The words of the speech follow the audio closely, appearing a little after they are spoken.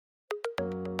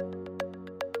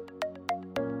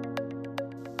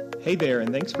Hey there,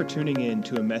 and thanks for tuning in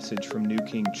to a message from New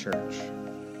King Church.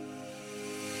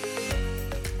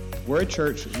 We're a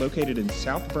church located in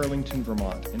South Burlington,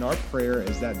 Vermont, and our prayer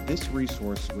is that this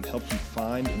resource would help you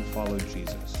find and follow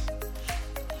Jesus.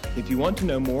 If you want to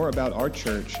know more about our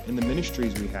church and the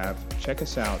ministries we have, check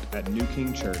us out at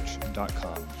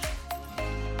newkingchurch.com.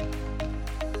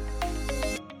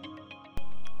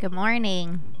 Good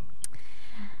morning.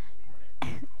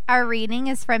 Our reading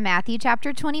is from Matthew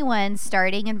chapter 21,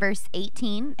 starting in verse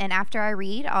 18. And after I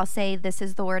read, I'll say, "This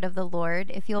is the word of the Lord,"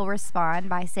 if you'll respond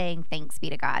by saying, "Thanks be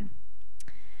to God."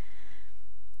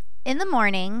 In the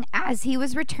morning, as he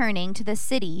was returning to the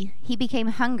city, he became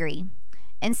hungry.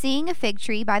 And seeing a fig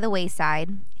tree by the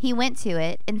wayside, he went to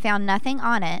it and found nothing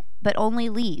on it but only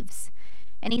leaves.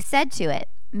 And he said to it,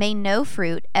 "May no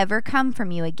fruit ever come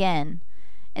from you again."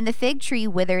 And the fig tree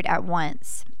withered at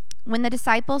once. When the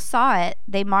disciples saw it,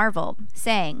 they marveled,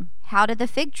 saying, "How did the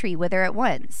fig tree wither at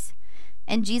once?"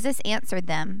 And Jesus answered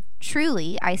them,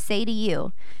 "Truly, I say to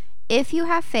you, if you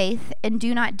have faith and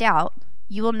do not doubt,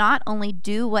 you will not only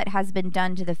do what has been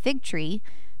done to the fig tree,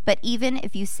 but even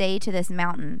if you say to this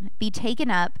mountain, 'Be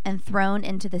taken up and thrown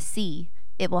into the sea,'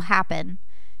 it will happen.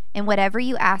 And whatever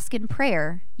you ask in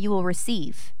prayer, you will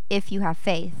receive, if you have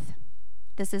faith."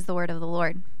 This is the word of the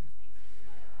Lord.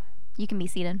 You can be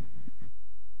seated.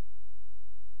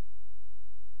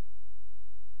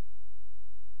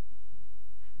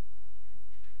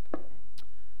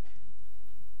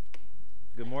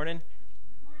 Good morning.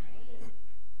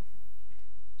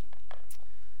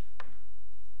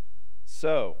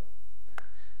 So,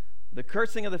 the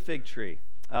cursing of the fig tree.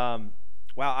 Wow,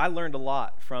 I learned a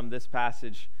lot from this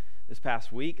passage this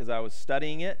past week as I was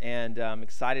studying it, and I'm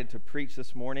excited to preach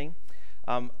this morning.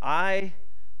 I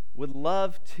would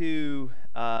love to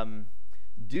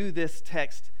do this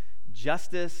text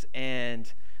justice,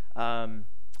 and I'm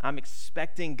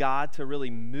expecting God to really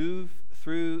move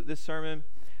through this sermon.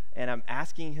 And I'm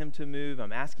asking him to move.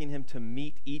 I'm asking him to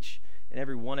meet each and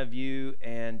every one of you.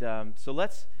 And so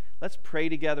let's pray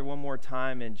together one more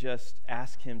time and just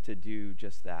ask him to do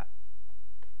just that.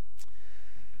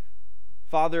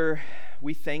 Father,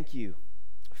 we thank you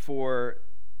for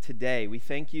today. We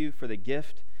thank you for the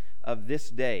gift of this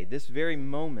day, this very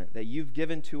moment that you've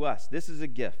given to us. This is a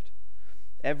gift.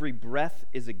 Every breath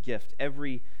is a gift.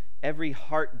 Every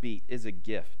heartbeat is a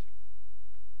gift.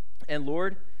 And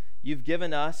Lord, you've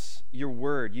given us your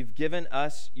word. You've given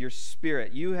us your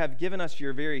spirit. You have given us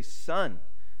your very Son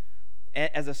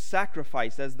as a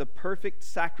sacrifice, as the perfect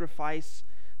sacrifice,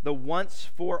 the once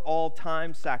for all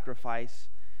time sacrifice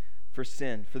for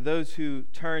sin, for those who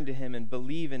turn to him and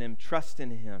believe in him, trust in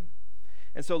him.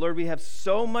 And so, Lord, we have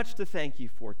so much to thank you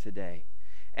for today.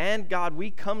 And God,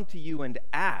 we come to you and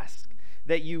ask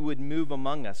that you would move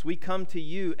among us. We come to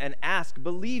you and ask,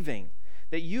 believing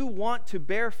that you want to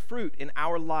bear fruit in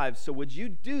our lives. So would you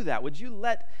do that? Would you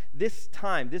let this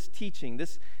time, this teaching,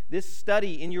 this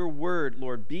study in your word,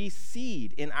 Lord, be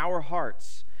seed in our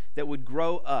hearts that would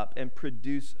grow up and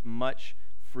produce much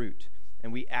fruit?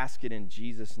 And we ask it in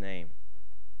Jesus' name.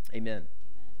 Amen.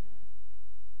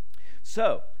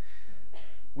 So,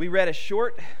 we read a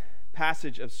short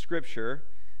passage of Scripture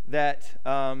that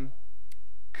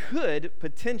could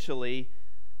potentially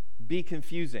be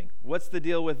confusing. What's the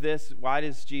deal with this? Why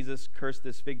does Jesus curse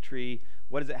this fig tree?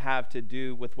 What does it have to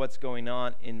do with what's going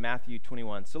on in Matthew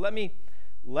 21? So let me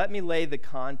lay the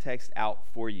context out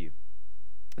for you.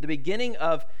 At the beginning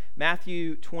of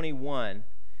Matthew 21,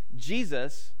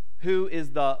 Jesus, who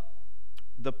is the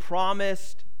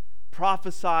promised,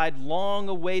 prophesied,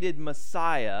 long-awaited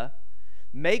Messiah,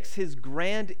 makes his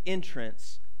grand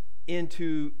entrance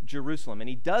into Jerusalem. And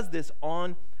he does this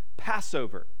on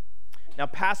Passover. Now,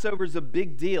 Passover is a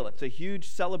big deal. It's a huge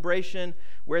celebration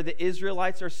where the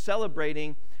Israelites are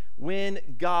celebrating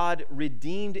when God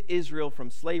redeemed Israel from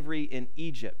slavery in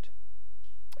Egypt.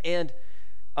 And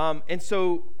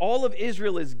so all of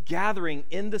Israel is gathering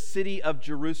in the city of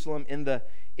Jerusalem, in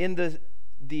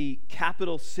the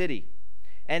capital city.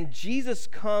 And Jesus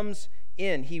comes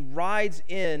in. He rides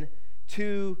in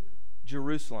to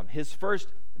Jerusalem, his first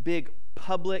big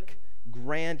public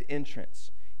grand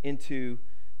entrance into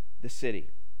the city.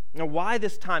 Now, why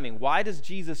this timing? Why does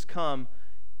Jesus come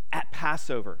at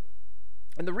Passover?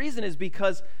 And the reason is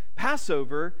because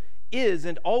Passover is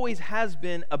and always has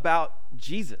been about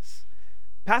Jesus.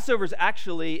 Passover is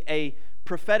actually a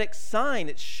prophetic sign.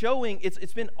 It's showing,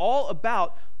 it's been all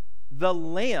about the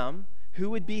lamb who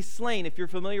would be slain. If you're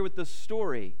familiar with the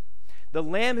story, the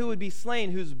lamb who would be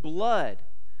slain, whose blood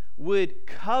would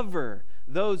cover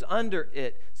those under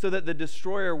it so that the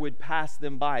destroyer would pass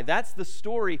them by. That's the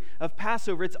story of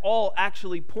Passover. It's all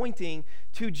actually pointing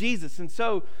to Jesus. And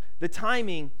so the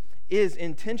timing is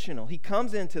intentional. He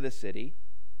comes into the city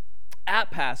at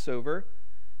Passover,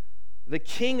 the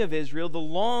King of Israel, the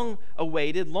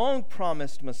long-awaited,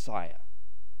 long-promised Messiah.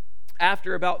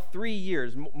 After about 3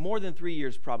 years, more than 3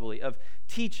 years probably, of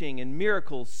teaching and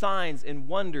miracles, signs and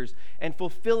wonders, and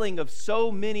fulfilling of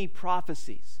so many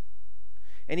prophecies.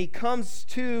 And he comes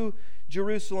to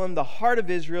Jerusalem, the heart of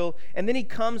Israel, and then he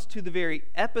comes to the very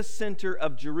epicenter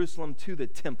of Jerusalem, to the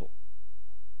temple.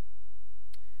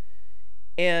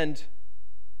 And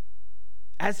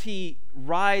as he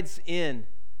rides in,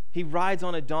 he rides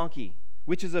on a donkey,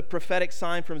 which is a prophetic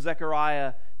sign from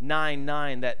Zechariah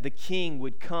 9:9 that the king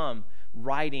would come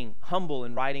riding, humble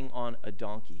and riding on a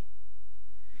donkey.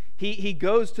 He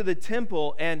goes to the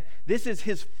temple, and this is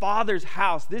his Father's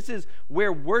house. This is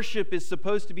where worship is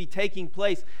supposed to be taking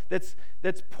place. That's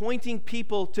pointing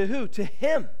people to who? To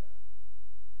him.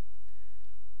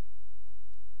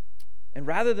 And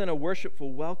rather than a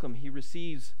worshipful welcome, he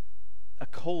receives a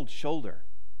cold shoulder.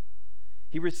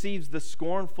 He receives the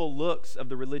scornful looks of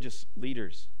the religious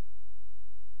leaders.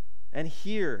 And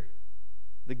here,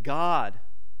 the God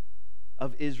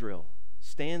of Israel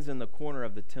stands in the corner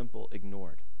of the temple,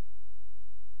 ignored.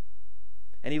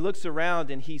 And he looks around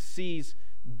and he sees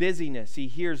busyness. He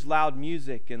hears loud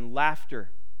music and laughter.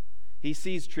 He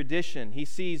sees tradition. He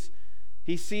sees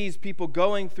people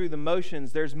going through the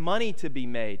motions. There's money to be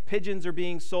made. Pigeons are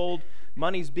being sold.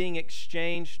 Money's being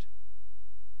exchanged.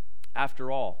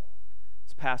 After all,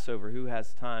 it's Passover. Who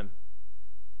has time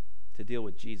to deal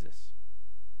with Jesus?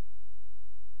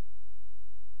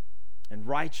 And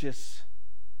righteous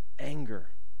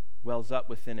anger wells up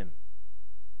within him.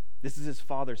 This is his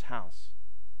Father's house.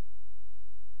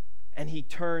 And he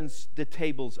turns the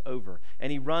tables over,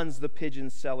 and he runs the pigeon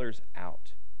sellers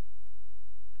out.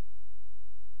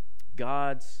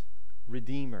 God's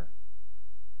Redeemer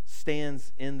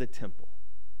stands in the temple,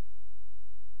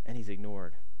 and he's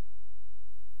ignored.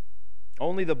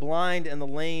 Only the blind and the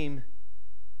lame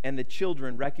and the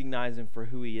children recognize him for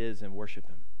who he is and worship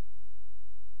him.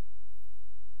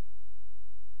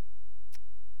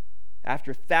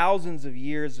 After thousands of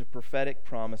years of prophetic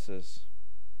promises,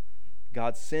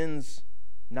 God sends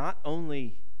not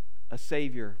only a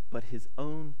Savior, but his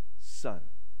own Son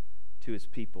to his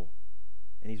people,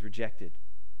 and he's rejected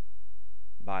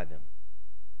by them.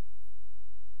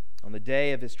 On the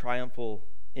day of his triumphal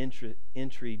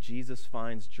entry, Jesus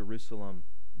finds Jerusalem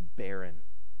barren.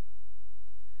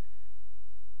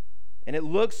 And it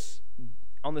looks,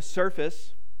 on the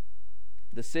surface,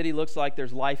 the city looks like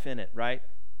there's life in it, right?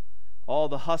 All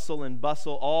the hustle and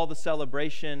bustle, all the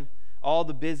celebration, all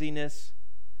the busyness,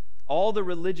 all the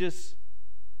religious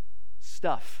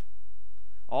stuff,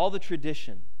 all the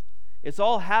tradition. It's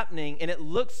all happening, and it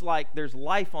looks like there's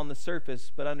life on the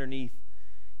surface, but underneath,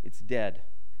 it's dead.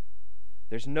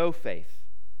 There's no faith,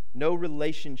 no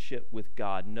relationship with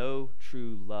God, no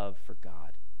true love for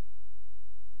God.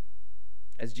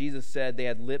 As Jesus said, they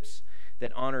had lips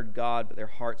that honored God, but their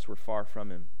hearts were far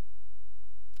from him.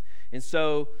 And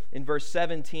so, in verse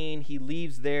 17, he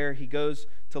leaves there. He goes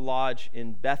to lodge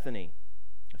in Bethany,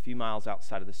 a few miles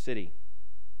outside of the city.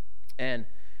 And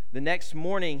the next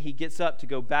morning, he gets up to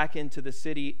go back into the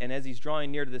city, and as he's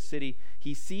drawing near to the city,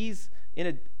 he sees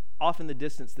off in the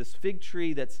distance this fig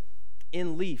tree that's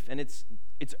in leaf. And it's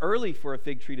early for a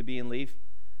fig tree to be in leaf,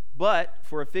 but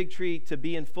for a fig tree to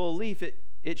be in full leaf,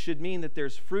 it should mean that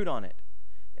there's fruit on it.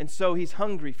 And so he's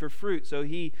hungry for fruit. So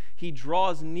he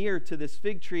draws near to this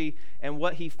fig tree, and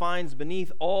what he finds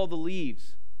beneath all the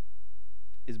leaves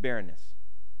is barrenness.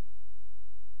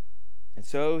 And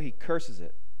so he curses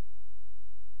it,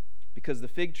 because the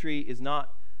fig tree is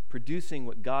not producing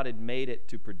what God had made it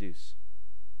to produce.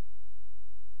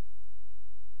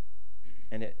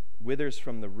 And it withers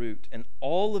from the root. And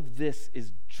all of this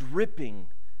is dripping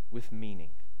with meaning.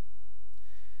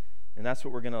 And that's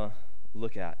what we're going to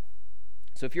look at.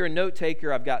 So if you're a note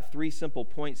taker, I've got 3 simple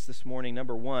points this morning.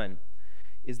 Number 1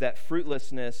 is that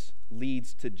fruitlessness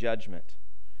leads to judgment.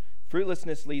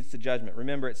 Fruitlessness leads to judgment.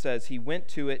 Remember, it says, he went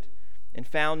to it and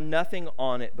found nothing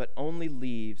on it but only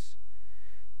leaves.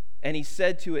 And he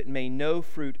said to it, may no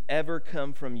fruit ever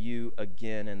come from you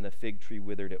again. And the fig tree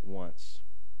withered at once.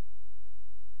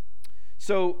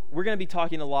 So we're going to be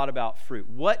talking a lot about fruit.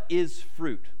 What is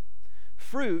fruit?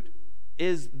 Fruit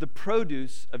is the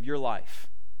produce of your life.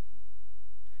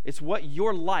 It's what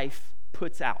your life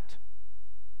puts out.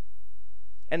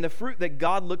 And the fruit that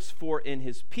God looks for in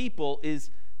his people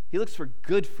is, he looks for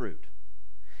good fruit.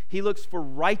 He looks for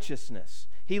righteousness.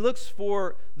 He looks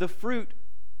for the fruit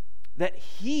that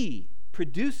he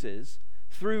produces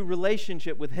through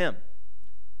relationship with him.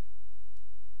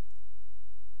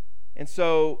 And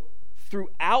so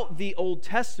throughout the Old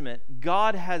Testament,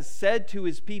 God has said to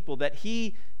his people that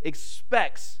he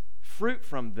expects fruit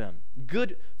from them,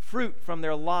 good fruit from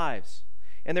their lives.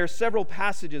 And there are several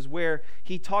passages where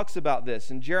he talks about this.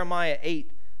 In Jeremiah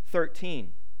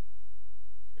 8:13,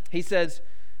 he says,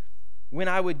 "When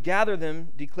I would gather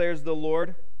them, declares the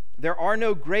Lord, there are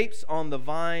no grapes on the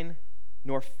vine,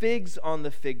 nor figs on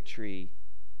the fig tree.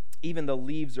 Even the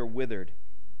leaves are withered,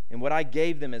 and what I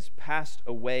gave them is passed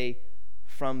away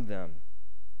from them."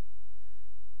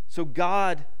 So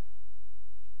God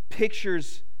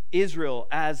pictures Israel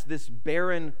as this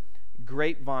barren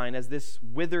grapevine, as this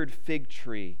withered fig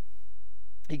tree.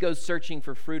 He goes searching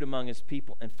for fruit among his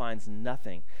people and finds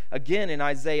nothing. Again, in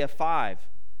Isaiah 5,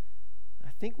 I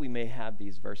think we may have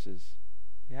these verses.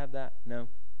 Do you have that? No?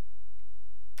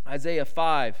 Isaiah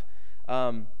 5,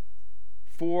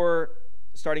 4,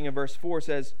 starting in verse 4,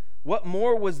 says, "What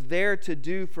more was there to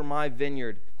do for my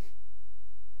vineyard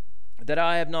that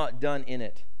I have not done in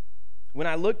it? When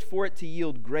I looked for it to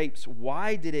yield grapes,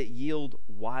 why did it yield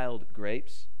wild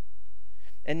grapes?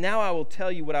 And now I will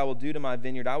tell you what I will do to my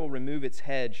vineyard. I will remove its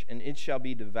hedge, and it shall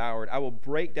be devoured. I will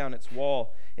break down its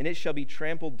wall, and it shall be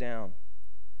trampled down.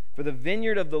 For the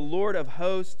vineyard of the Lord of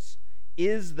hosts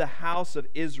is the house of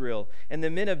Israel, and the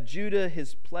men of Judah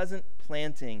his pleasant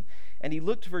planting. And he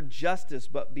looked for justice,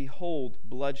 but behold,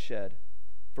 bloodshed.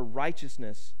 For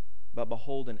righteousness, but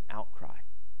behold, an outcry."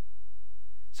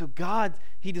 So God,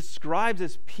 he describes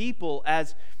his people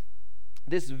as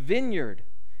this vineyard,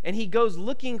 and he goes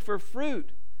looking for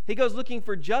fruit. He goes looking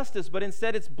for justice, but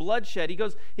instead it's bloodshed. He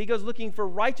goes looking for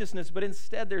righteousness, but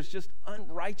instead there's just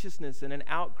unrighteousness and an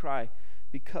outcry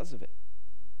because of it.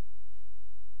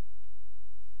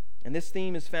 And this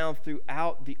theme is found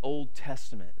throughout the Old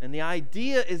Testament. And the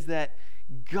idea is that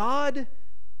God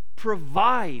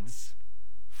provides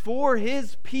for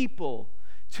his people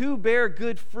to bear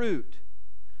good fruit.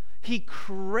 He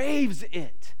craves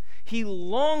it. He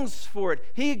longs for it.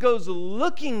 He goes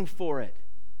looking for it.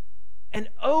 And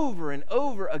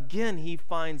over again, he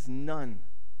finds none.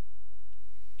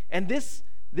 And this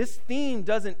theme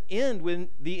doesn't end with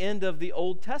the end of the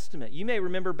Old Testament. You may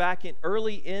remember back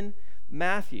early in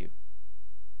Matthew,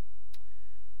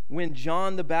 when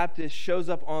John the Baptist shows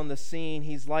up on the scene,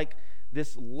 he's like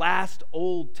this last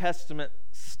Old Testament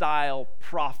style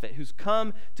prophet who's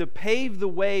come to pave the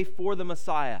way for the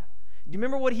Messiah. Do you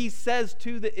remember what he says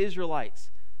to the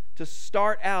Israelites to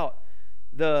start out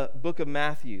the book of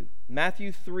Matthew?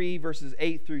 Matthew 3, verses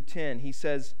 8 through 10. He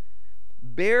says,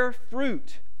 bear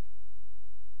fruit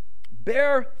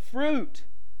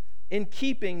in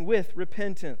keeping with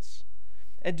repentance.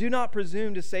 And do not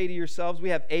presume to say to yourselves, we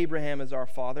have Abraham as our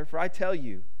father. For I tell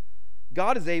you,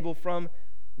 God is able from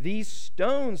these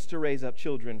stones to raise up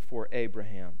children for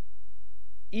Abraham.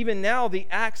 Even now the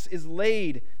axe is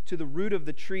laid to the root of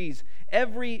the trees.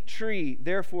 Every tree,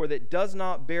 therefore, that does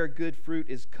not bear good fruit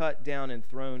is cut down and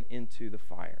thrown into the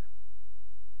fire.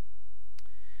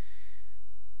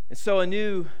 And so a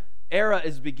new era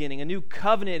is beginning. A new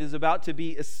covenant is about to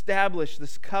be established,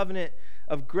 this covenant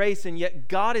of grace, and yet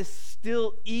God is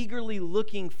still eagerly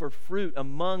looking for fruit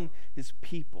among his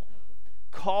people,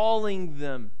 calling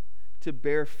them to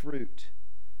bear fruit.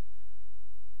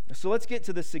 So let's get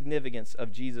to the significance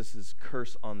of Jesus'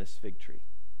 curse on this fig tree.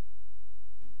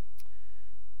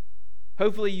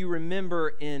 Hopefully you remember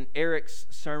in Eric's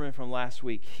sermon from last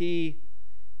week, he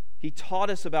taught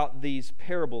us about these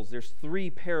parables. There's 3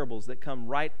 parables that come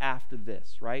right after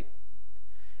this, right?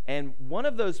 And one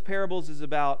of those parables is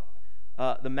about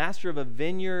the master of a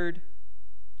vineyard.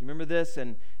 You remember this?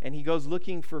 And he goes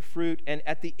looking for fruit. And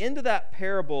at the end of that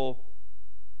parable,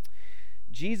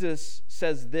 Jesus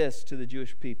says this to the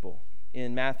Jewish people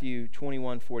in Matthew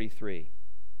 21:43.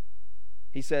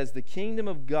 He says, the kingdom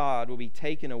of God will be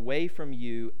taken away from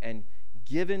you and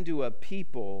given to a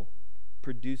people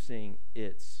producing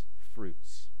its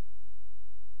fruits.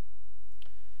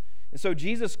 And so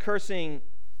Jesus cursing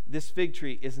this fig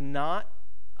tree is not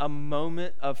a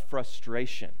moment of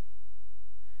frustration.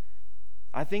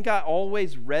 I think I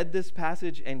always read this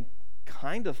passage and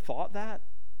kind of thought that.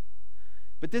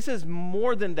 But this is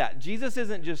more than that. Jesus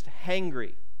isn't just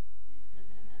hangry.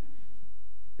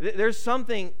 There's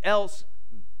something else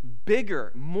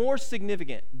bigger, more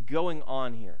significant going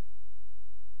on here.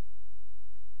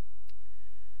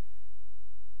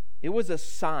 It was a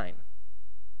sign.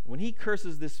 When he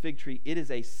curses this fig tree, it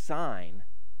is a sign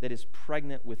that is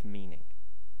pregnant with meaning.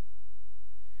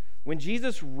 When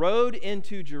Jesus rode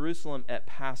into Jerusalem at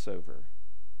Passover,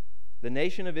 The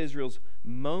nation of Israel's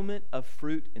moment of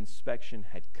fruit inspection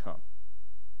had come.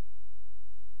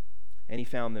 And he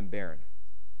found them barren,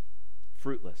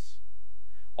 fruitless,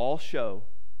 all show,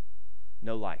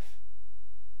 no life.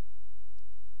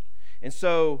 And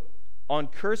so, on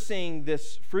cursing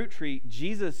this fruit tree,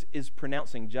 Jesus is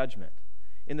pronouncing judgment.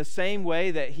 In the same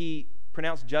way that he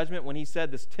pronounced judgment when he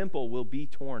said this temple will be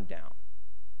torn down.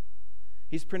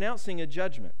 He's pronouncing a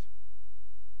judgment.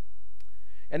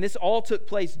 And this all took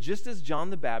place just as John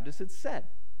the Baptist had said.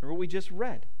 Remember what we just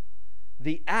read?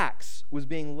 The axe was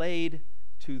being laid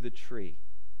to the tree.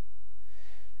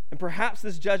 And perhaps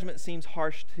this judgment seems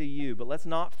harsh to you, but let's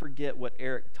not forget what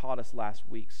Eric taught us last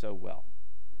week so well.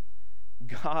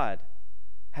 God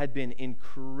had been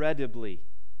incredibly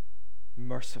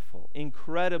merciful,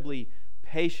 incredibly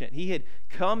patient. He had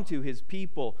come to his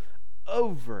people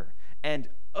over and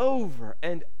over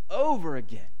and over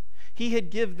again. He had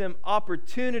given them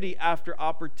opportunity after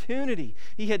opportunity.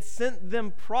 He had sent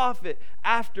them prophet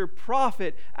after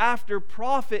prophet after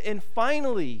prophet. And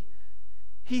finally,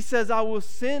 he says, I will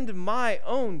send my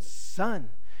own son.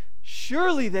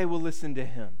 Surely they will listen to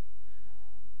him.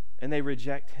 And they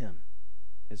reject him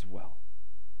as well.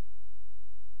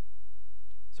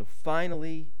 So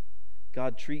finally,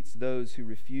 God treats those who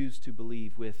refuse to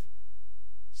believe with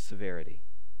severity.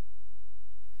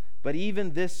 But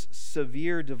even this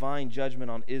severe divine judgment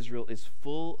on Israel is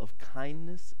full of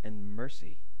kindness and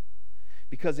mercy.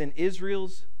 Because in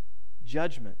Israel's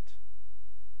judgment,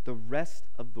 the rest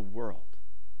of the world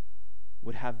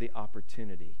would have the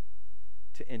opportunity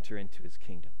to enter into his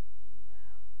kingdom.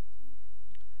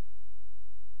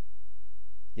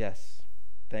 Yes,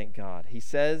 thank God. He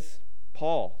says,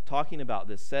 Paul, talking about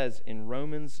this, says in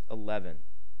Romans 11,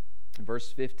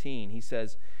 verse 15, he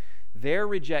says, their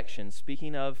rejection,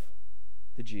 speaking of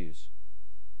the Jews,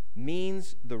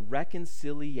 means the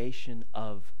reconciliation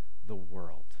of the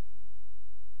world.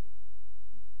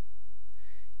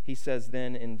 He says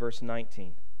then in verse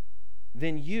 19,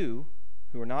 then you,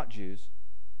 who are not Jews,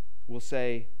 will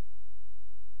say,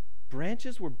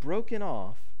 branches were broken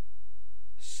off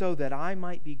so that I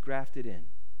might be grafted in.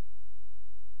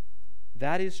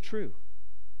 That is true.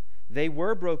 They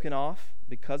were broken off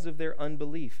because of their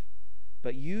unbelief,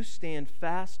 but you stand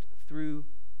fast through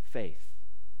faith.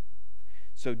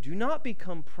 So do not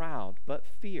become proud, but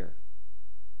fear.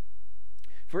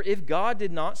 For if God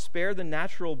did not spare the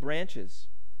natural branches,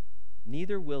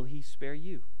 neither will he spare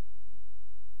you.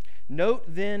 Note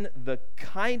then the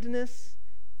kindness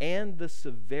and the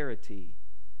severity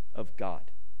of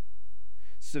God.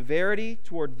 Severity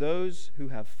toward those who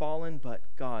have fallen, but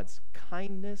God's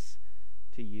kindness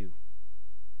to you.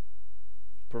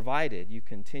 Provided you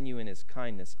continue in his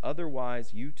kindness,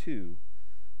 otherwise you too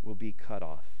will be cut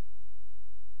off.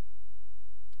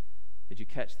 Did you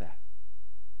catch that?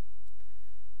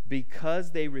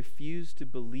 Because they refused to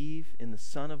believe in the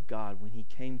Son of God when he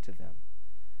came to them,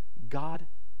 God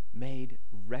made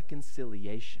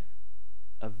reconciliation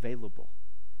available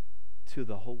to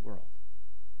the whole world.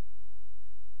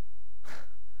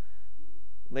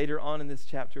 Later on in this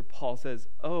chapter, Paul says,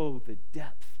 oh, the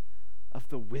depth of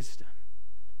the wisdom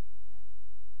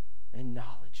and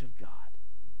knowledge of God.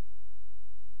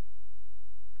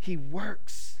 He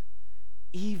works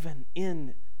even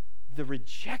in the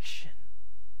rejection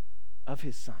of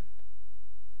his Son.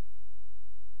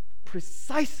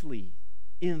 Precisely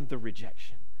in the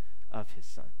rejection of his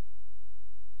Son.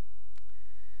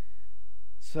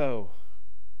 So,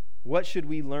 what should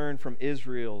we learn from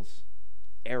Israel's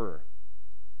error?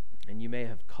 And you may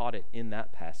have caught it in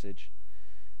that passage.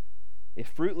 If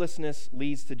fruitlessness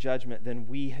leads to judgment, then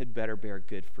we had better bear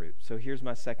good fruit. So here's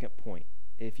my second point,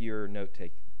 if you're a note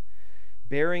taker.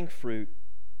 Bearing fruit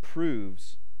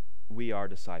proves we are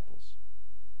disciples.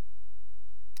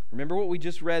 Remember what we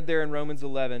just read there in Romans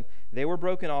 11. They were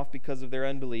broken off because of their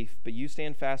unbelief, but you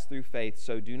stand fast through faith.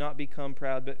 So do not become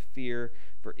proud, but fear.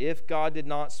 For if God did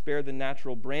not spare the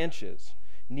natural branches,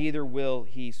 neither will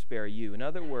he spare you. In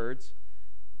other words,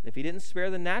 if he didn't spare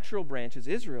the natural branches,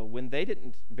 Israel, when they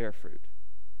didn't bear fruit,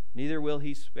 neither will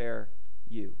he spare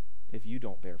you if you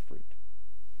don't bear fruit.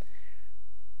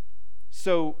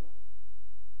 So,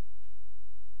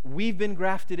 we've been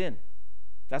grafted in.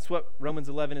 That's what Romans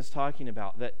 11 is talking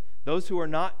about, that those who are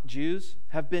not Jews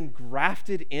have been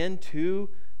grafted into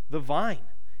the vine,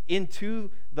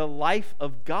 into the life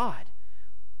of God.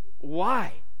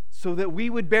 Why? So that we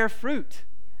would bear fruit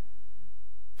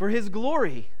for his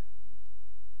glory.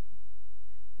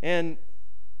 And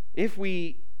if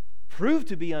we prove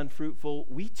to be unfruitful,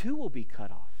 we too will be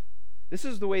cut off. This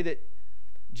is the way that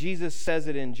Jesus says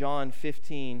it in John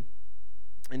 15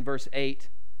 in verse 8.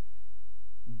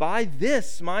 By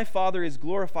this my Father is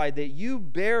glorified, that you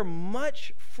bear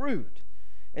much fruit,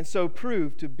 and so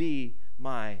prove to be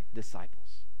my disciples.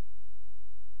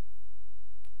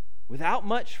 Without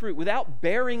much fruit, without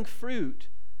bearing fruit,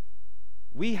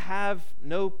 we have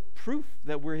no proof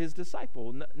that we're his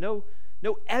disciple, no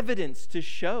evidence to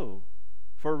show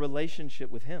for a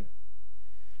relationship with him.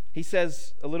 He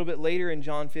says a little bit later in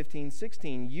John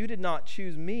 15:16, you did not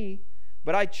choose me,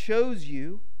 but I chose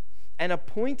you and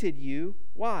appointed you.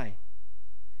 Why?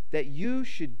 That you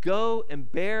should go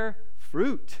and bear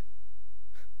fruit,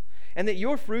 and that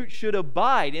your fruit should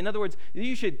abide. In other words,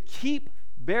 you should keep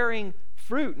bearing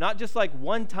fruit, not just like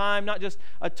one time, not just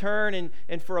a turn,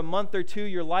 and for a month or two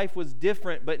your life was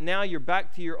different, but now you're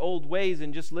back to your old ways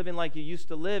and just living like you used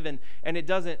to live, and it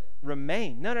doesn't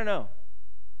remain. No.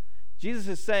 Jesus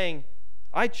is saying,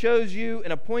 I chose you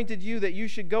and appointed you that you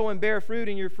should go and bear fruit,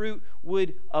 and your fruit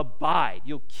would abide.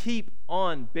 You'll keep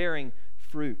on bearing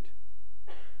fruit,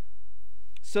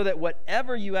 so that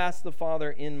whatever you ask the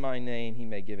Father in my name, he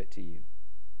may give it to you.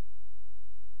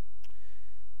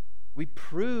 We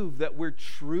prove that we're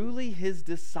truly his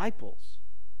disciples,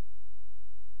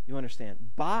 you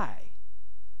understand, by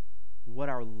what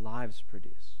our lives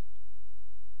produce.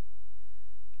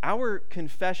 Our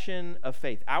confession of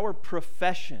faith, our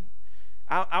profession,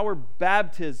 our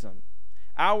baptism,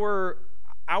 our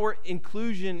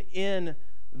inclusion in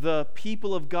the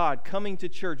people of God, coming to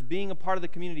church, being a part of the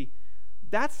community,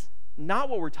 that's not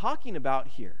what we're talking about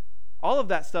here. All of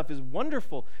that stuff is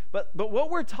wonderful, but what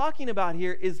we're talking about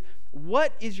here is,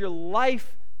 what is your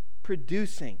life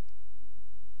producing?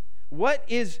 What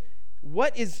is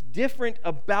different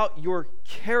about your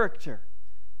character?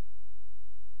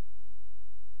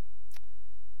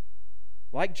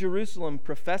 Like Jerusalem,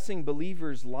 professing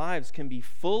believers' lives can be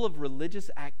full of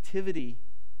religious activity,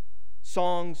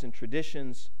 songs and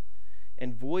traditions,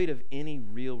 and void of any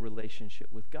real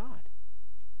relationship with God.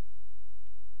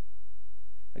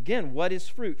 Again, what is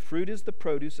fruit? Fruit is the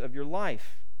produce of your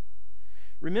life.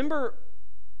 Remember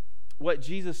what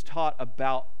Jesus taught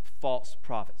about false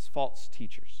prophets, false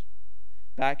teachers,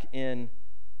 back in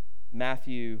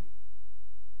Matthew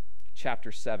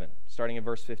chapter 7, starting in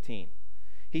verse 15.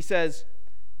 He says,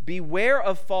 beware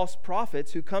of false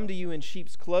prophets who come to you in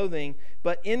sheep's clothing,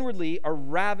 but inwardly are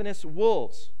ravenous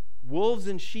wolves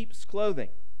in sheep's clothing.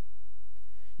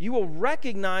 You will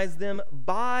recognize them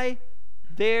by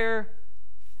their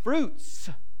fruits,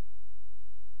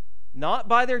 not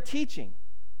by their teaching,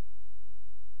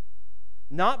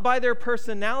 not by their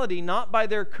personality, not by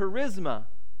their charisma,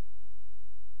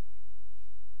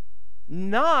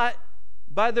 not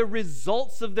by the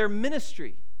results of their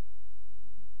ministry,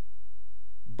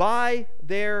 by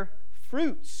their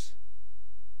fruits.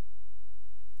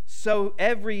 So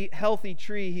every healthy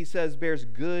tree, he says, bears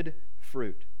good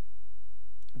fruit,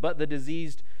 but the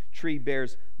diseased tree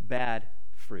bears bad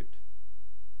fruit.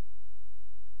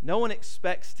 No one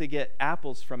expects to get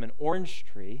apples from an orange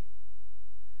tree.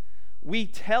 We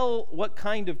tell what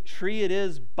kind of tree it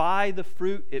is by the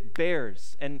fruit it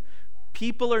bears, and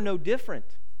people are no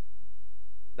different.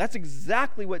 That's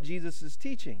exactly what Jesus is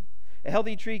teaching. A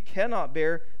healthy tree cannot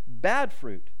bear bad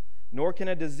fruit, nor can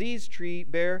a diseased tree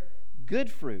bear good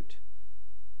fruit.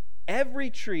 Every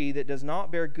tree that does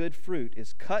not bear good fruit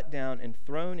is cut down and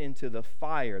thrown into the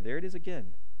fire. There it is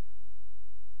again.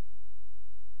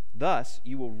 Thus,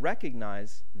 you will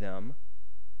recognize them,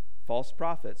 false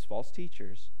prophets, false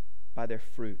teachers, by their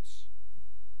fruits.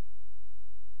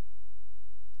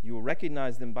 You will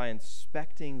recognize them by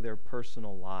inspecting their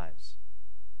personal lives.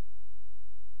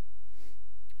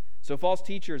 So false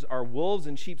teachers are wolves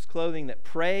in sheep's clothing that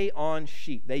prey on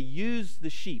sheep. They use the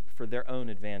sheep for their own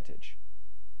advantage,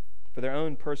 for their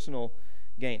own personal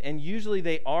gain. And usually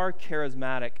they are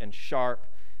charismatic and sharp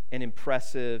and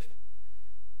impressive.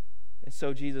 And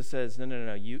so Jesus says,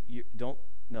 no, you don't,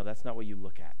 no, that's not what you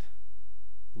look at.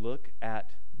 Look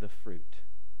at the fruit.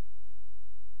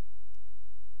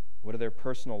 What do their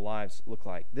personal lives look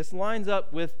like? This lines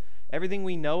up with everything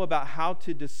we know about how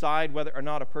to decide whether or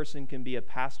not a person can be a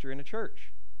pastor in a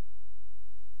church.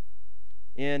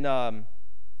 In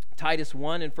Titus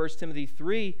 1 and 1 Timothy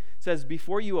 3 says,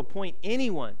 before you appoint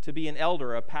anyone to be an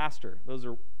elder or a pastor, those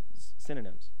are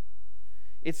synonyms.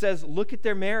 It says, look at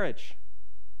their marriage.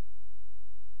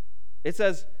 It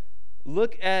says,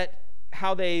 look at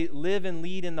how they live and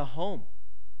lead in the home.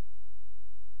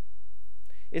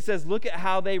 It says, look at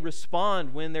how they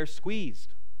respond when they're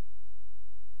squeezed.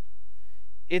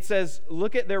 It says,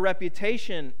 look at their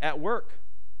reputation at work,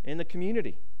 in the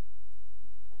community.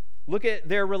 Look at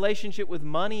their relationship with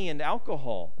money and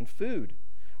alcohol and food.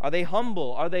 Are they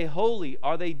humble? Are they holy?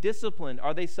 Are they disciplined?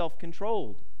 Are they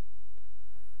self-controlled?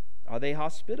 Are they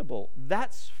hospitable?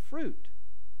 That's fruit.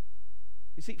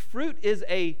 You see, fruit is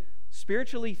a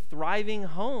spiritually thriving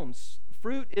home.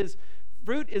 Fruit is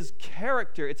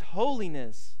character, it's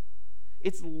holiness,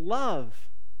 it's love.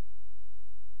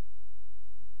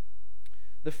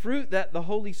 The fruit that the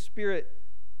Holy Spirit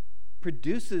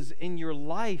produces in your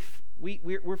life,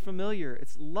 we're familiar.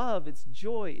 It's love, it's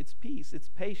joy, it's peace, it's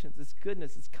patience, it's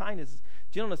goodness, it's kindness, it's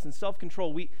gentleness, and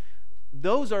self-control.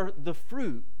 Those are the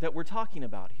fruit that we're talking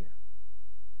about here.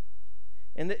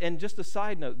 And just a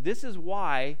side note, this is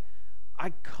why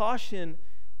I caution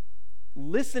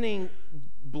listening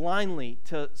blindly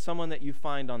to someone that you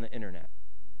find on the internet.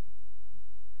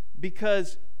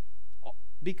 Because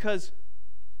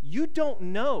you don't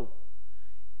know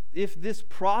if this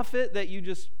prophet that you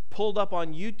just pulled up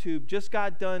on YouTube just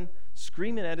got done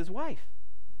screaming at his wife.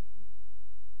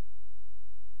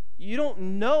 You don't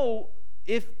know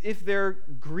if they're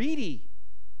greedy.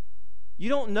 You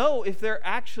don't know if they're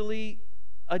actually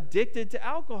addicted to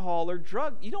alcohol or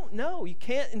drugs. You don't know. You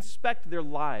can't inspect their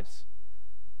lives.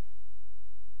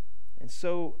 And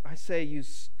so I say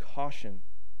use caution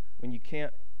when you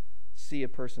can't see a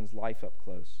person's life up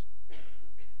close.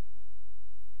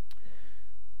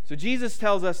 So Jesus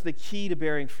tells us the key to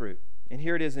bearing fruit. And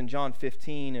here it is in John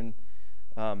 15 and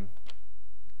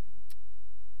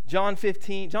John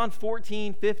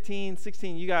 14, 15,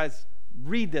 16. You guys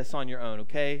read this on your own,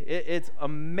 okay? It's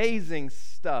amazing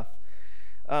stuff.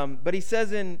 But he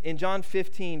says in John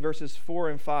 15, verses 4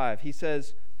 and 5, he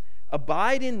says,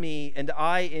 "Abide in me and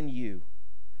I in you.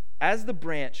 As the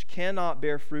branch cannot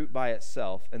bear fruit by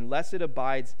itself unless it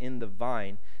abides in the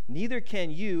vine, neither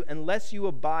can you unless you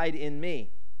abide in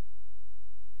me.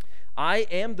 I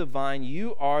am the vine,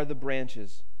 you are the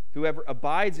branches. Whoever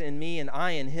abides in me and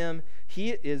I in him, he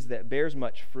it is that bears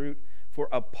much fruit. For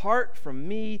apart from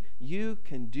me, you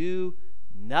can do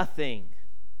nothing."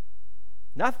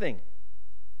 Nothing.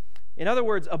 In other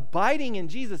words, abiding in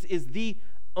Jesus is the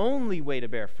only way to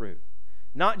bear fruit.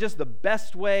 Not just the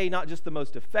best way, not just the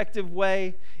most effective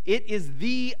way. It is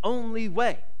the only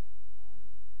way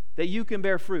that you can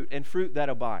bear fruit, and fruit that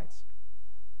abides.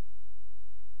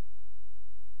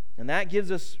 And that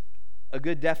gives us a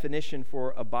good definition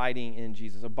for abiding in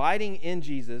Jesus. Abiding in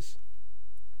Jesus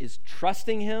is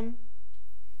trusting him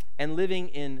and living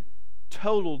in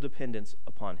total dependence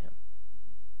upon him.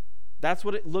 That's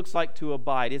what it looks like to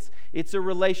abide. It's a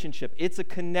relationship. It's a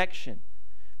connection,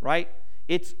 right?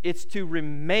 It's to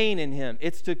remain in him.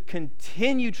 It's to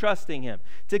continue trusting him,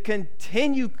 to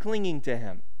continue clinging to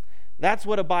him. That's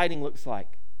what abiding looks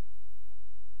like.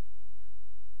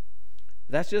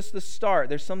 That's just the start.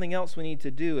 There's something else we need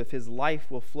to do if his life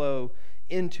will flow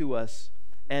into us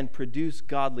and produce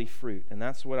godly fruit. And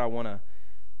that's what I want to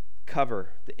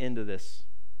cover at the end of this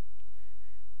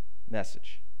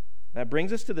message. That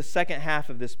brings us to the second half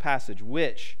of this passage,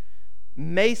 which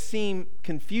may seem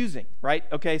confusing, right?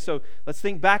 Okay, so let's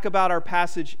think back about our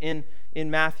passage in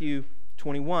Matthew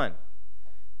 21.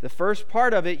 The first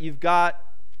part of it, you've got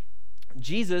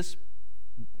Jesus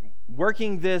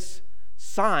working this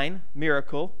sign,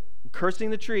 miracle, cursing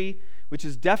the tree, which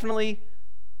is definitely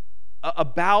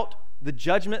about the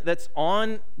judgment that's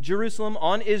on Jerusalem,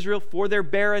 on Israel for their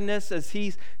barrenness as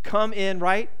he's come in,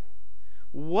 right?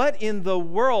 What in the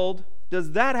world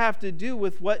does that have to do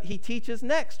with what he teaches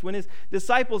next? When his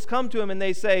disciples come to him and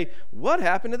they say, "What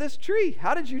happened to this tree?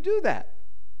 How did you do that?"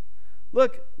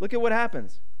 Look at what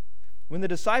happens. When the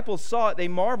disciples saw it, they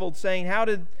marveled, saying, "How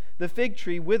did the fig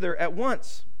tree wither at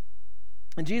once?"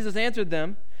 And Jesus answered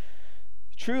them,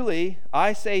 "Truly,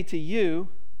 I say to you,"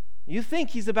 you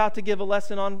think he's about to give a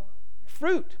lesson on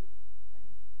fruit.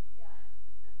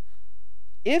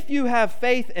 "If you have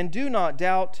faith and do not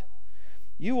doubt,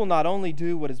 you will not only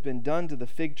do what has been done to the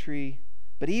fig tree,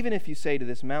 but even if you say to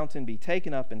this mountain, 'Be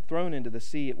taken up and thrown into the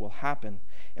sea,' it will happen.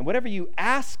 And whatever you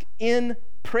ask in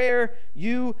prayer,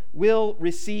 you will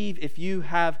receive if you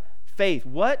have faith."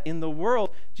 What in the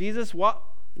world? Jesus,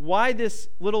 why this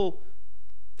little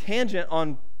tangent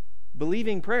on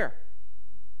believing prayer?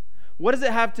 What does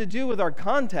it have to do with our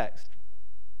context?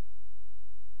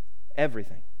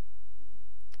 Everything.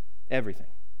 Everything.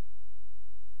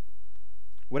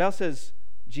 What else has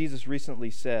Jesus recently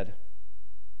said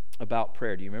about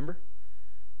prayer? Do you remember?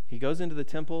 He goes into the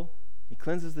temple. He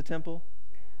cleanses the temple.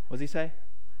 What does he say?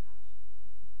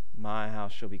 "My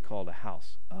house shall be called a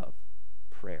house of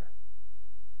prayer."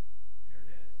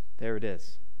 There it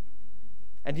is.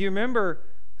 And do you remember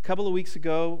a couple of weeks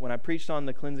ago when I preached on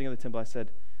the cleansing of the temple, I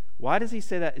said, why does he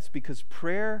say that? It's because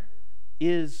prayer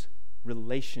is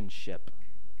relationship.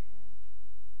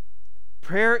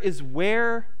 Prayer is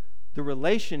where the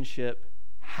relationship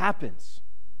happens.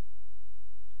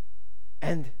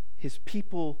 and his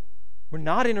people were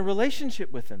not in a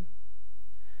relationship with him.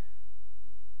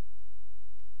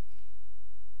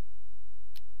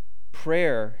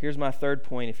 Prayer, here's my third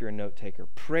point if you're a note taker.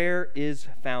 Prayer is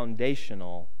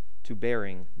foundational to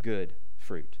bearing good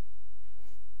fruit.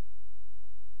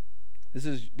 This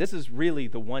is really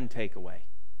the one takeaway.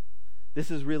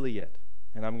 This is really it.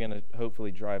 And I'm going to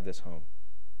hopefully drive this home.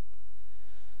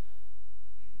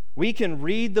 We can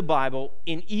read the Bible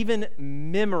and even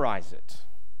memorize it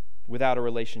without a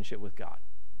relationship with God.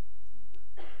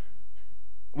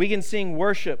 We can sing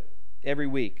worship every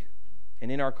week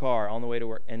and in our car on the way to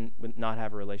work and not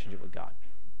have a relationship with God.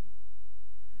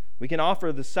 We can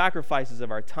offer the sacrifices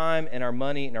of our time and our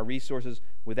money and our resources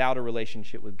without a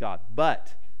relationship with God.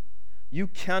 But you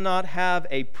cannot have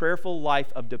a prayerful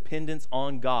life of dependence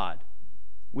on God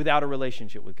without a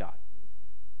relationship with God.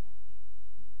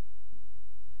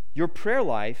 Your prayer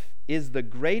life is the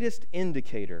greatest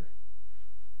indicator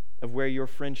of where your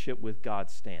friendship with God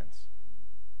stands.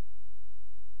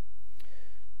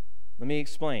 Let me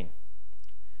explain.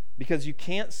 Because you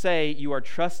can't say you are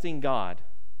trusting God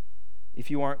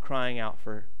if you aren't crying out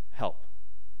for help.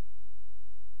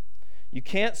 You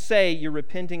can't say you're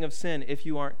repenting of sin if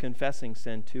you aren't confessing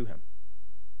sin to Him.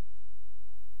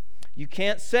 You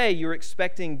can't say you're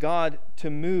expecting God to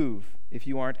move if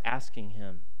you aren't asking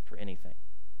Him for anything.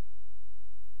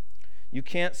 You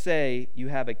can't say you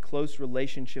have a close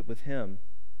relationship with Him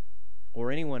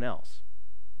or anyone else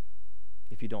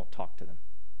if you don't talk to them.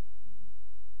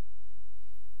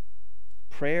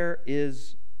 Prayer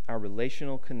is our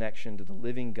relational connection to the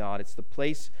living God. It's the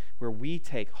place where we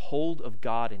take hold of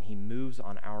God and He moves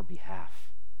on our behalf.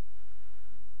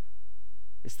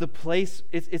 It's the place,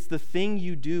 it's the thing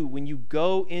you do when you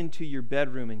go into your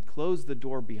bedroom and close the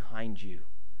door behind you,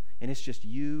 and it's just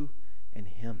you and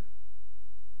Him.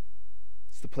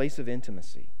 It's the place of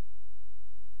intimacy.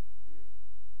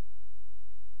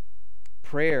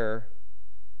 Prayer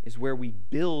is where we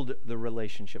build the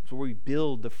relationships, where we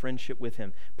build the friendship with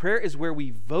Him. Prayer is where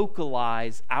we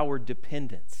vocalize our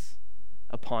dependence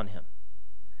upon Him.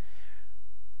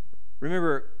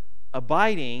 Remember,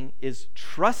 abiding is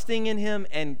trusting in Him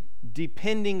and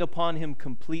depending upon Him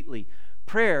completely.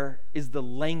 Prayer is the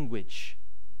language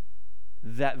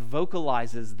that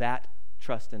vocalizes that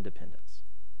trust and dependence.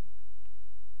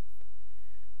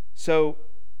 So,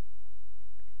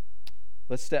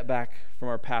 let's step back from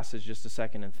our passage just a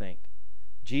second and think.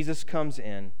 Jesus comes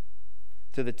in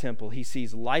to the temple. He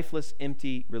sees lifeless,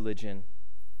 empty religion.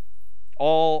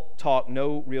 All talk,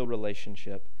 no real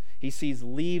relationship. He sees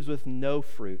leaves with no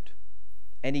fruit.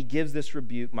 And He gives this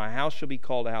rebuke, "My house shall be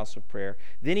called a house of prayer."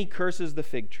 Then He curses the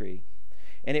fig tree,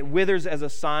 and it withers as a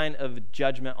sign of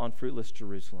judgment on fruitless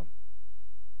Jerusalem.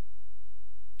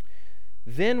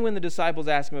 Then when the disciples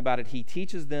ask Him about it, He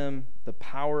teaches them the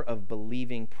power of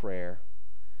believing prayer.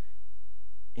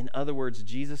 In other words,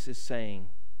 Jesus is saying,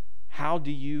 how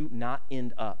do you not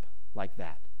end up like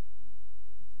that?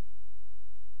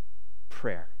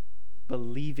 Prayer.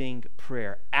 Believing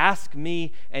prayer. Ask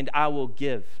me and I will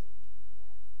give.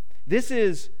 This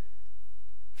is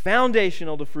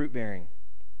foundational to fruit bearing.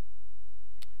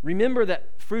 Remember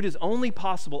that fruit is only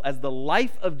possible as the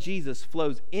life of Jesus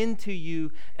flows into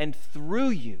you and through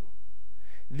you.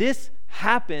 This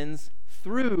happens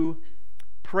through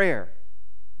prayer.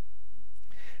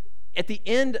 At the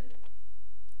end,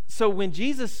 so when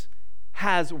Jesus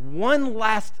has one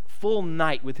last full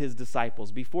night with His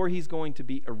disciples before He's going to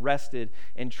be arrested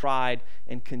and tried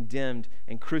and condemned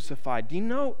and crucified, do you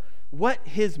know what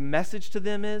His message to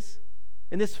them is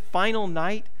in this final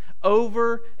night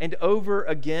over and over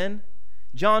again?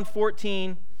 John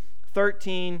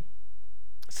 14:13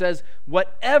 says,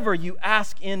 "Whatever you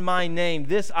ask in my name,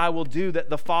 this I will do, that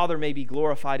the Father may be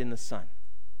glorified in the Son."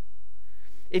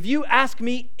 If you ask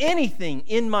me anything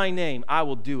in my name, I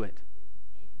will do it.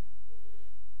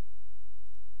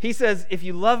 He says, if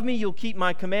you love me, you'll keep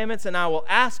my commandments, and I will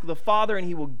ask the Father, and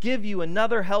He will give you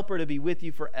another helper to be with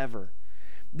you forever.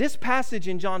 This passage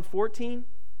in John 14,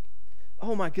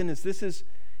 oh my goodness, this is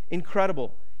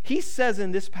incredible. He says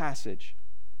in this passage,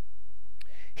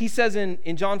 He says in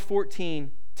John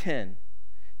 14:10,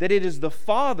 that it is the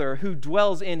Father who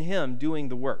dwells in Him doing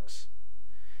the works.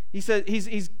 He says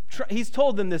he's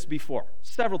told them this before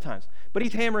several times, but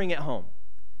He's hammering it home.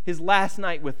 His last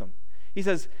night with them. He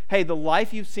says, hey, the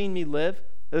life you've seen me live,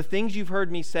 the things you've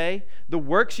heard me say, the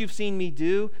works you've seen me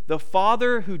do, the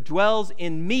Father who dwells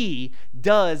in me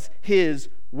does His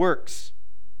works.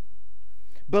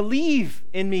 Believe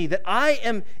in me that I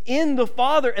am in the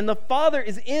Father and the Father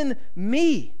is in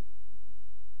me.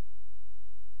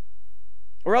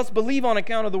 Or else believe on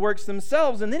account of the works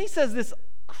themselves. And then He says this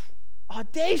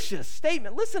audacious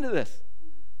statement. Listen to this.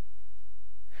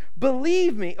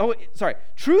 Believe me.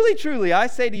 Truly, truly, I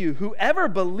say to you, whoever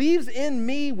believes in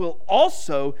me will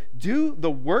also do the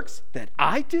works that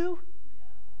I do.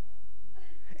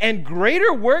 And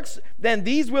greater works than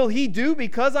these will he do,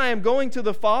 because I am going to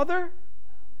the Father.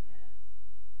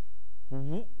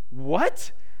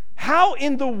 What? How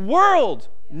in the world?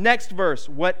 Next verse.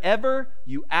 Whatever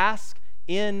you ask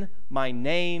in my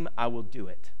name, I will do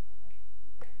it,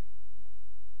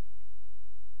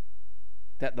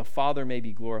 that the Father may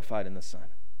be glorified in the Son.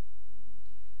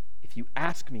 If you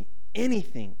ask me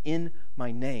anything in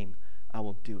my name, I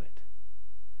will do it.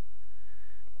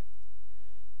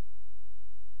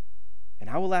 And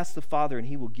I will ask the Father, and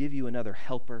he will give you another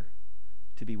helper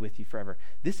to be with you forever.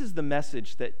 This is the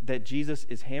message that Jesus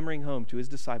is hammering home to his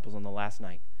disciples on the last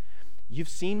night. You've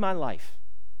seen my life.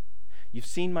 You've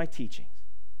seen my teachings.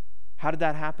 How did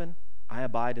that happen? I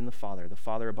abide in the Father. The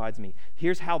Father abides in me.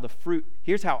 Here's how that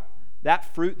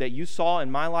fruit that you saw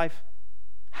in my life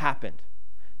happened.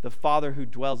 The Father who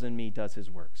dwells in me does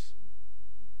his works.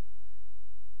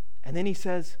 And then he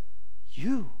says,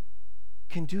 you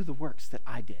can do the works that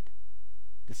I did,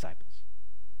 disciples.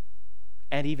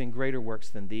 And even greater works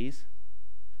than these.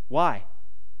 Why?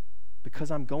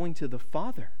 Because I'm going to the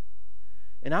Father.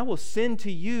 And I will send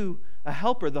to you a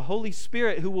helper, the Holy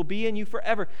Spirit, who will be in you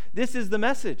forever. This is the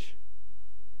message.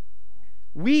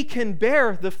 We can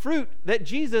bear the fruit that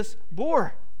Jesus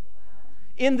bore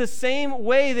in the same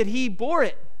way that he bore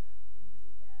it.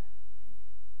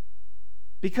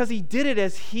 Because he did it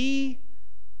as he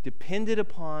depended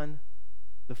upon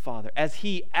the Father, as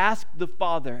he asked the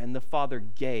Father and the Father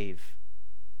gave.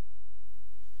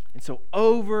 And so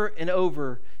over and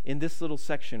over in this little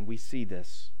section, we see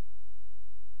this.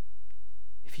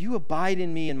 If you abide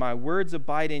in me and my words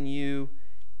abide in you,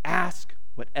 ask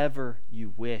whatever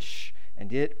you wish,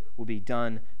 and it will be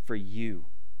done for you.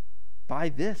 By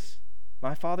this,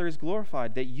 my Father is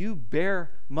glorified, that you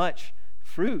bear much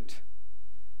fruit,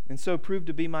 and so prove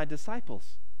to be my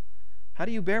disciples. How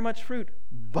do you bear much fruit?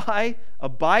 By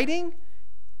abiding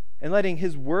and letting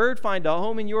his word find a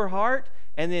home in your heart,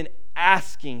 and then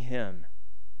asking him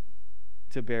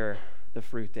to bear the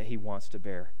fruit that he wants to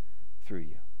bear through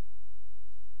you.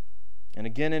 And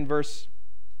again in verse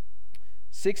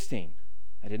 16,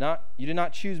 you did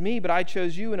not choose me, but I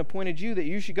chose you and appointed you that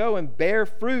you should go and bear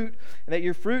fruit, and that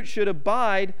your fruit should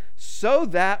abide, so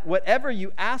that whatever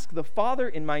you ask the Father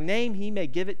in my name, he may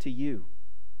give it to you.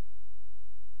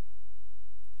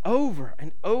 Over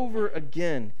and over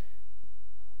again,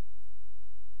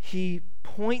 he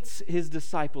points his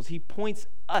disciples, he points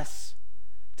us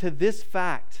to this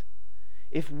fact.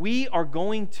 If we are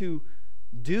going to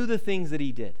do the things that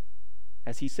he did,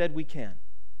 as he said we can,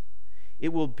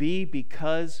 it will be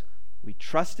because we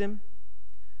trust him,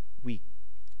 we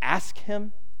ask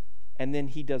him, and then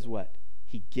he does what?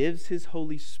 He gives his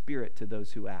Holy Spirit to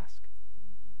those who ask.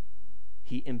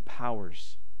 He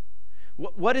empowers.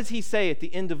 What does he say at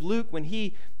the end of Luke when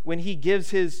he gives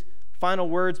his final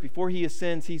words before he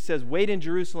ascends? He says, wait in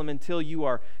Jerusalem until you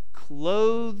are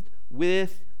clothed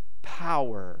with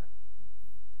power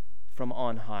from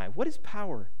on high. What is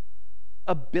power?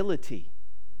 Ability.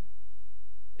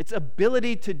 It's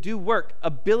ability to do work,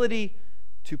 ability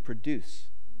to produce.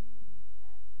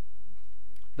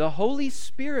 The Holy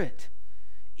Spirit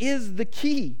is the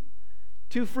key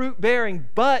to fruit bearing,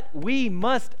 but we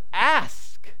must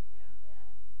ask.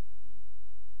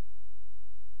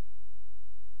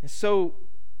 And so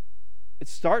it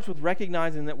starts with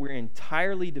recognizing that we're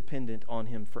entirely dependent on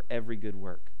him for every good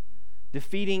work,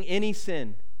 defeating any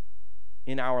sin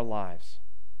in our lives,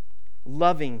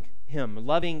 loving him,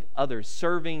 loving others,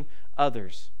 serving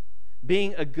others,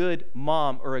 being a good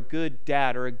mom or a good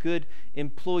dad or a good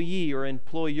employee or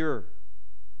employer,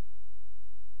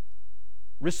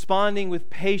 responding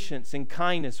with patience and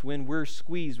kindness when we're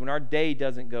squeezed, when our day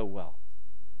doesn't go well.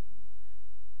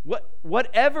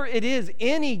 Whatever it is,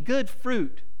 any good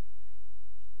fruit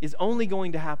is only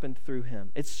going to happen through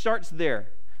him. It starts there.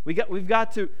 We've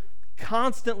got to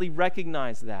constantly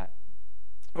recognize that,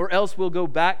 or else we'll go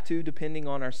back to depending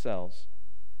on ourselves.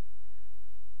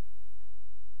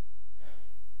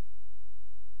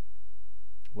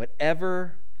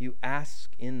 Whatever you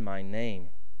ask in my name,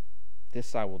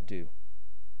 this I will do,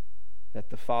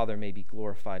 that the Father may be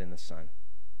glorified in the Son.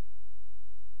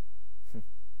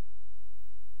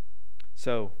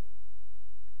 So,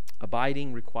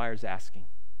 abiding requires asking.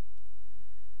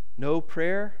 No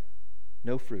prayer,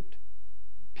 no fruit.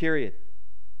 Period.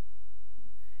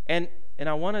 And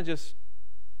I want to just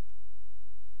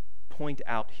point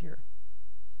out here.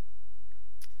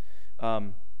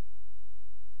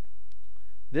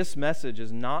 This message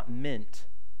is not meant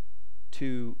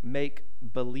to make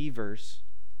believers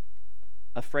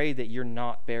afraid that you're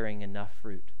not bearing enough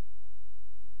fruit.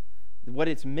 What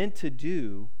it's meant to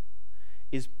do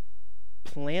is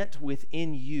plant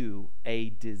within you a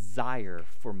desire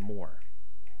for more,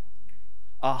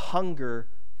 a hunger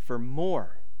for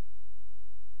more.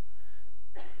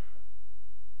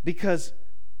 Because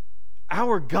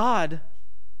our God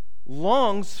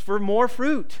longs for more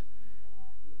fruit.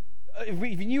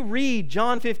 If you read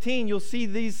John 15, you'll see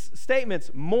these statements: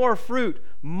 more fruit,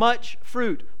 much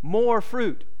fruit, more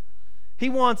fruit. He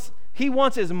wants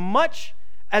as much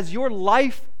as your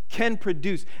life can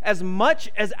produce, as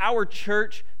much as our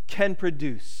church can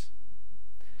produce.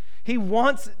 He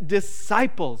wants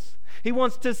disciples. He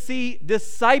wants to see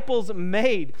disciples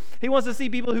made. He wants to see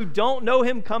people who don't know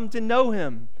Him come to know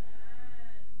Him.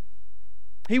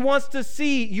 He wants to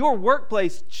see your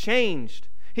workplace changed.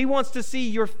 He wants to see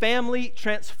your family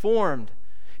transformed.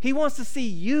 He wants to see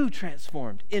you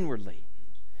transformed inwardly.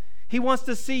 He wants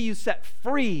to see you set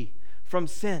free from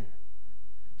sin.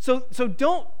 So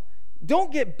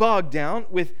don't get bogged down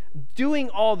with doing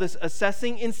all this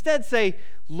assessing. Instead say,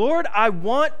 Lord, I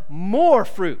want more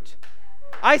fruit.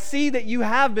 I see that you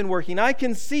have been working. I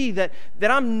can see that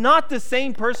I'm not the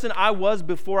same person I was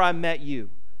before I met you.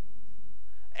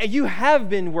 And you have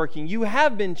been working. You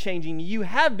have been changing. You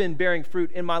have been bearing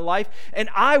fruit in my life. And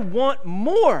I want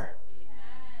more.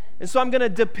 And so I'm going to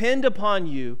depend upon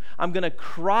you. I'm going to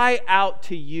cry out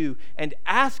to you and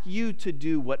ask you to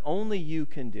do what only you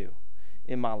can do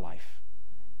in my life.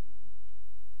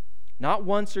 Not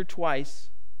once or twice,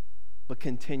 but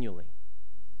continually.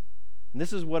 And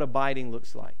this is what abiding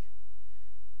looks like.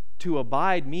 To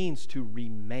abide means to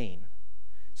remain.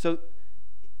 So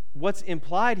what's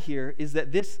implied here is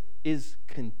that this is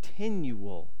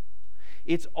continual.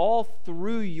 It's all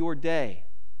through your day.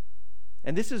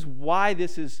 And this is why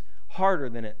this is harder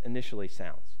than it initially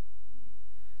sounds.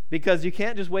 Because you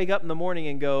can't just wake up in the morning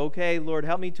and go, okay, Lord,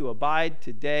 help me to abide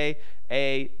today,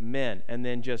 amen, and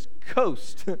then just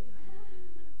coast.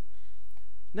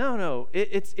 No,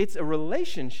 it's a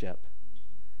relationship.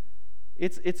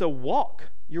 It's a walk.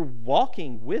 You're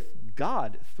walking with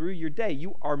God through your day.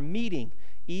 You are meeting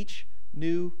each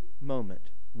new moment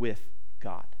with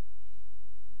God.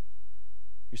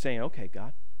 You're saying, okay,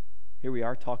 God, here we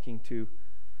are talking to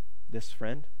this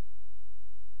friend.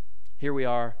 Here we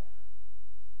are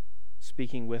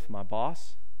speaking with my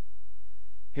boss.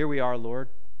 Here we are, Lord,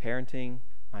 parenting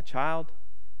my child.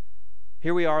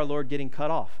 Here we are, Lord, getting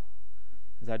cut off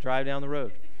as I drive down the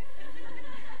road.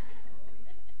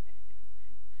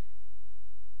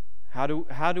 How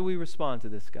do we respond to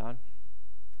this, God?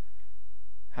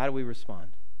 How do we respond?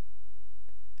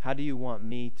 How do you want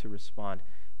me to respond?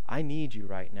 I need you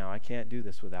right now. I can't do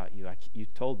this without you. You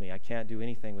told me I can't do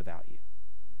anything without you.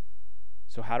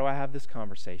 So how do I have this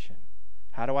conversation?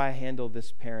 How do I handle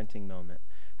this parenting moment?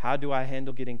 How do I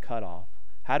handle getting cut off?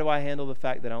 How do I handle the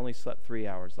fact that I only slept 3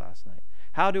 hours last night?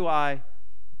 How do I,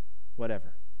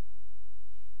 whatever.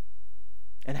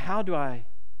 And how do I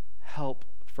help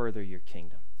further your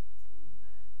kingdom?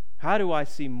 How do I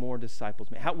see more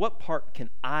disciples made? What part can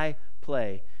I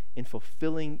play in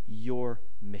fulfilling your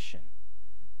mission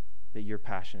that you're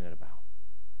passionate about?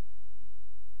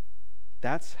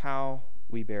 That's how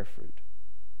we bear fruit.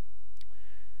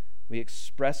 We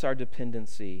express our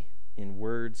dependency in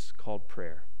words called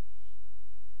prayer.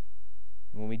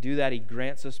 And when we do that, He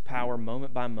grants us power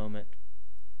moment by moment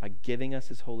by giving us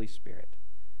His Holy Spirit,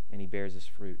 and He bears His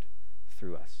fruit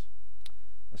through us.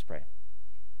 Let's pray.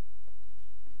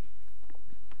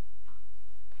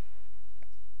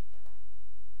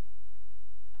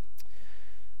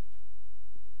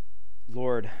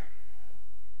 Lord,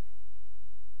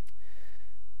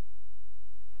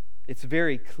 it's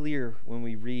very clear when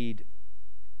we read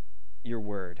your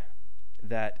word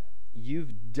that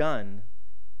you've done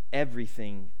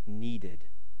everything needed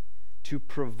to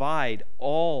provide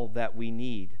all that we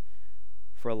need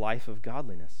for a life of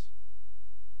godliness.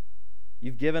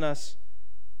 You've given us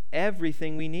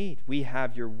everything we need. We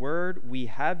have your word. We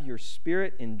have your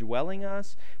Spirit indwelling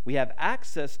us. We have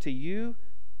access to you,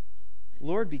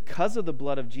 Lord, because of the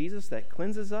blood of Jesus that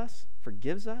cleanses us,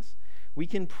 forgives us. We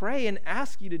can pray and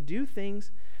ask you to do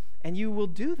things, and you will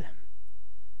do them.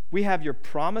 We have your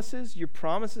promises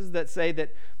that say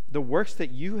that the works that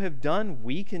you have done,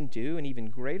 we can do, and even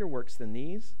greater works than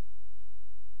these.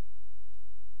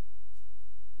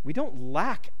 We don't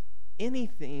lack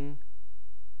anything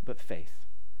but faith.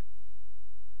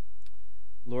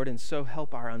 Lord, and so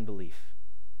help our unbelief.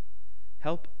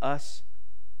 Help us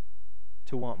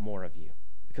to want more of you,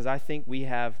 because I think we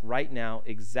have right now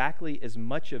exactly as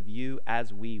much of you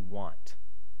as we want.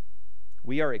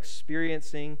 We are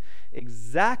experiencing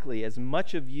exactly as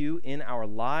much of you in our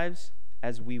lives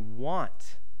as we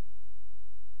want.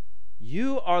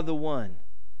 You are the one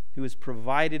who has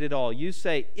provided it all. You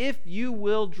say, if you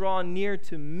will draw near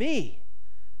to me,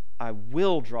 I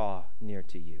will draw near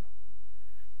to you.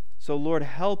 So, Lord,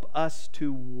 help us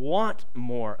to want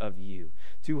more of you,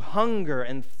 to hunger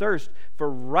and thirst for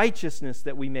righteousness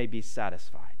that we may be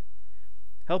satisfied.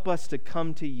 Help us to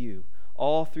come to you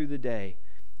all through the day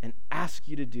and ask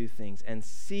you to do things and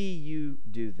see you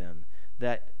do them,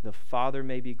 that the Father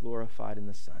may be glorified in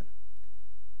the Son.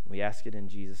 We ask it in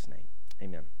Jesus' name.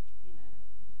 Amen.